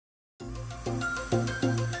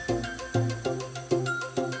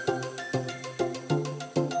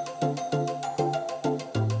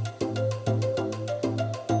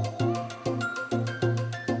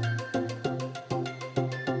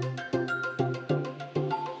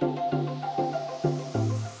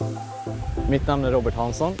Mitt namn är Robert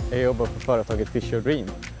Hansson. Jag jobbar på företaget Fish Your Dream.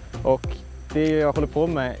 Och det jag håller på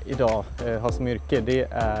med idag, har som yrke, det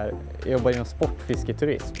är jag jobbar inom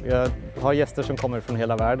sportfisketurism. Jag har gäster som kommer från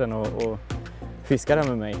hela världen och fiskar här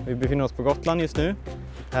med mig. Vi befinner oss på Gotland just nu.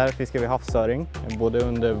 Här fiskar vi havsöring, både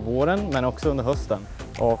under våren men också under hösten.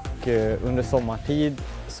 Och under sommartid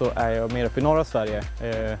så är jag mer uppe i norra Sverige.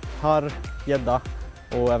 Harr, gädda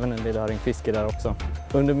och även en del öringfiske där också.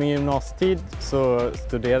 Under min gymnasietid så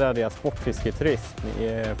studerade jag sportfisketurism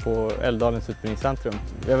på Älvdalens utbildningscentrum.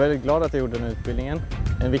 Jag är väldigt glad att jag gjorde den utbildningen.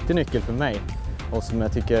 En viktig nyckel för mig och som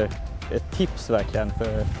jag tycker är ett tips verkligen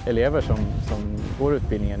för elever som går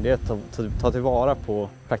utbildningen, det är att ta tillvara på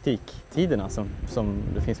praktiktiderna som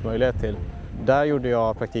det finns möjlighet till. Där gjorde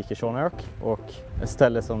jag praktik i Tjånök och ett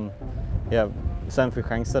ställe som jag sen fick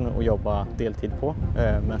chansen att jobba deltid på,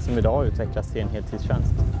 men som idag utvecklas till en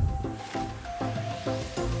heltidstjänst.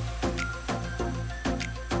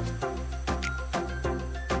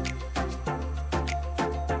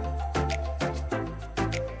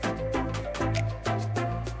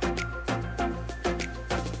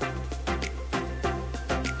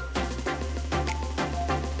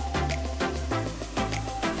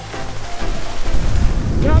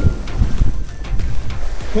 Ja.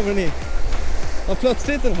 Kommer ni? Vad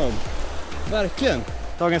plötsligt en hund. Verkligen.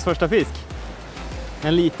 Dagens första fisk.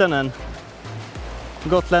 En liten, en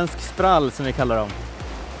gotländsk sprall som vi kallar dem.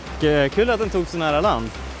 Och kul att den tog så nära land.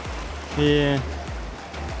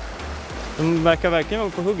 De verkar verkligen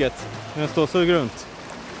vara på hugget. Den står så runt.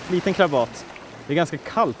 Liten krabbat. Det är ganska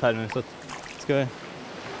kallt här nu så ska vi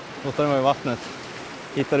låta den vara i vattnet.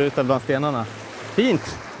 Hittar ut där bland stenarna.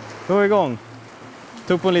 Fint! Då är vi igång.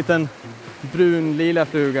 Tog på en liten brun-lila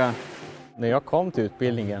fluga. När jag kom till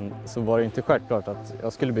utbildningen så var det inte självklart att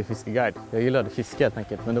jag skulle bli fiskeguide. Jag gillade fiske helt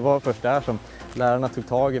enkelt, men det var först där som lärarna tog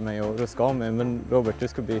tag i mig och ruskade om mig. Men Robert, du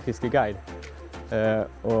ska bli fiskeguide.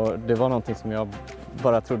 Och det var någonting som jag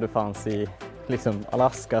bara trodde fanns i liksom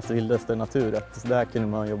Alaskas vildaste natur. Att där kunde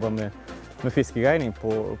man jobba med fiskeguidning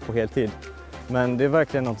på heltid. Men det är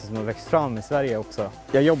verkligen något som har växt fram i Sverige också.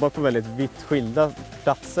 Jag jobbar på väldigt vitt skilda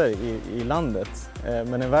platser i landet.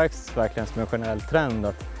 Men det verks verkligen som en generell trend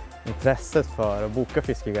att intresset för att boka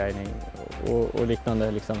fiskeguidning och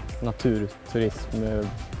liknande liksom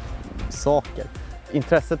naturturism-saker.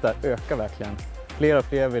 Intresset där ökar verkligen. Fler och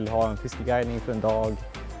fler vill ha en fiskeguidning för en dag.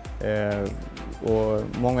 Och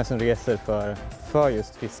många som reser för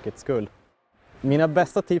just fiskets skull. Mina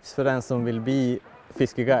bästa tips för den som vill bli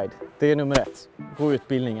fiskeguide, det är nummer 1. Gå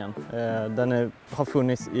utbildningen. Den har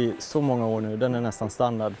funnits i så många år nu. Den är nästan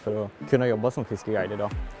standard för att kunna jobba som fiskeguide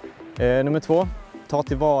idag. Nummer 2. Ta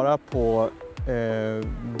tillvara på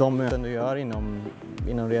de möten du gör inom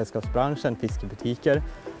redskapsbranschen, fiskebutiker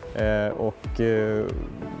och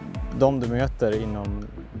de du möter inom,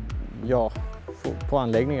 på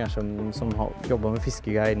anläggningar som jobbar med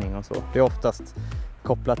fiskeguidning och så. Det är oftast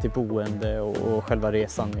kopplat till boende och själva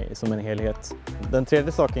resan som en helhet. Den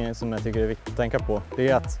tredje saken som jag tycker är viktigt att tänka på, det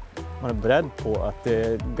är att man är beredd på att det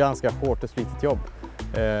är ganska hårt och slitigt jobb.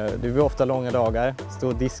 Det blir ofta långa dagar, stå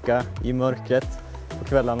och diska i mörkret på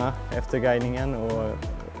kvällarna efter guidningen och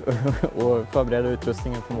förbereda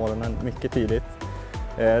utrustningen på morgonen mycket tidigt.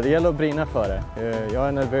 Det gäller att brinna för det. Jag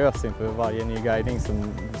är nervös inför varje ny guidning som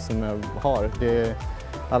jag har.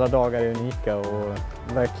 Alla dagar är unika och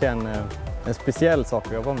verkligen en speciell sak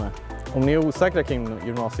att jobba med. Om ni är osäkra kring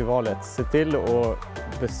gymnasievalet, se till att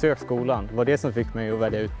besöka skolan. Det var det som fick mig att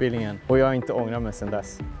välja utbildningen och jag har inte ångrat mig sedan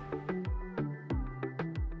dess.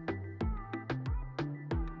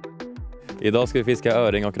 Idag ska vi fiska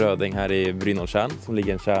öring och röding här i Brynoltjärn som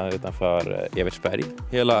ligger en tjärn utanför Evertsberg.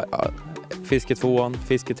 Hela fisketvåan,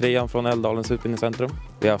 fisketrean från Älvdalens utbildningscentrum.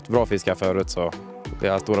 Vi har haft bra fisk här förut så vi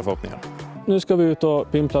har stora förhoppningar. Nu ska vi ut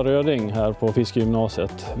och pimpla röding här på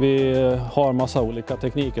Fiskegymnasiet. Vi har massa olika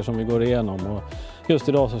tekniker som vi går igenom och just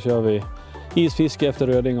idag så kör vi isfiske efter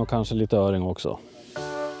röding och kanske lite öring också.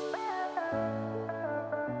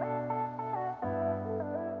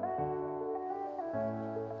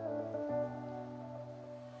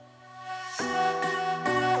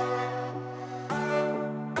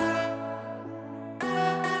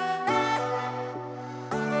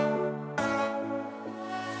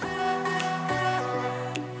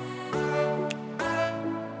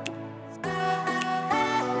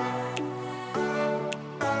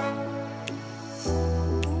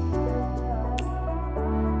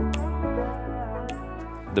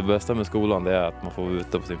 Det bästa med skolan är att man får vara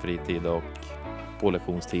ute på sin fritid och på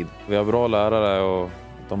lektionstid. Vi har bra lärare och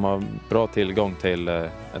de har bra tillgång till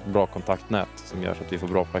ett bra kontaktnät som gör så att vi får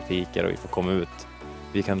bra praktiker och vi får komma ut.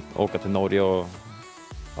 Vi kan åka till Norge och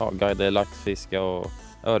guida laxfiska och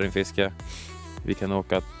öringfiske. Vi kan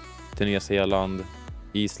åka till Nya Zeeland,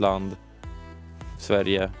 Island,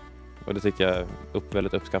 Sverige och det tycker jag är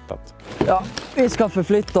väldigt uppskattat. Ja, vi ska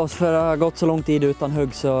förflytta oss för det har gått så lång tid utan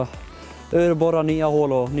hugg så nu är det bara nya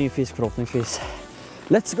hål och ny fisk förhoppningsvis.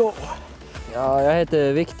 Let's go! Ja, jag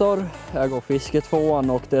heter Viktor, jag går Fisketvåan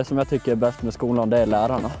och det som jag tycker är bäst med skolan det är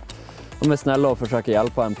lärarna. De är snälla och försöker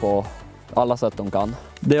hjälpa en på alla sätt de kan.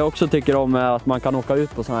 Det jag också tycker om är att man kan åka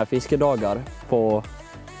ut på sådana här fiskedagar på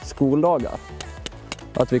skoldagar.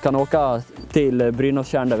 Att vi kan åka till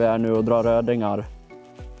Brynolfstjärn där vi är nu och dra rödingar.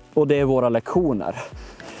 Och det är våra lektioner.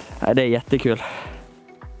 Det är jättekul.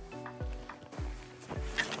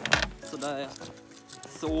 Sådär.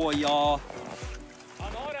 Så ja. Han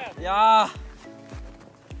har det! Ja!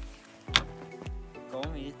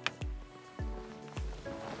 Kom hit.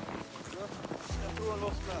 Jag tror han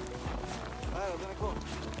lossnar. Nej, den är kvar.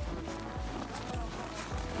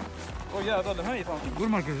 Åh jävlar, den här är fan. Går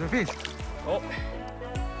Marcus, är fisk? Ja.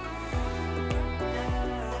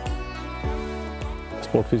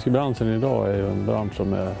 Sportfiskebranschen idag är ju en bransch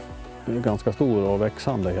som är ganska stor och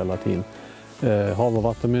växande hela tiden. Hav- och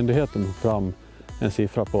vattenmyndigheten tog fram en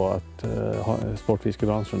siffra på att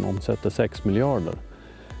sportfiskebranschen omsätter 6 miljarder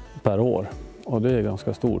per år. Och det är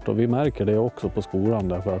ganska stort och vi märker det också på skolan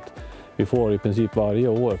därför att vi får i princip varje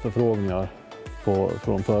år förfrågningar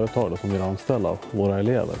från företag som vill anställa våra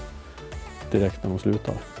elever direkt när de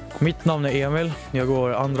slutar. Mitt namn är Emil, jag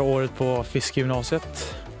går andra året på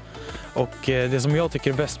Fiskegymnasiet. Och det som jag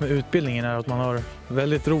tycker är bäst med utbildningen är att man har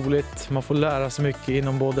väldigt roligt, man får lära sig mycket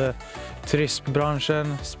inom både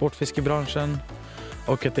turismbranschen, sportfiskebranschen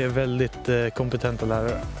och att det är väldigt kompetenta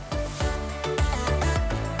lärare.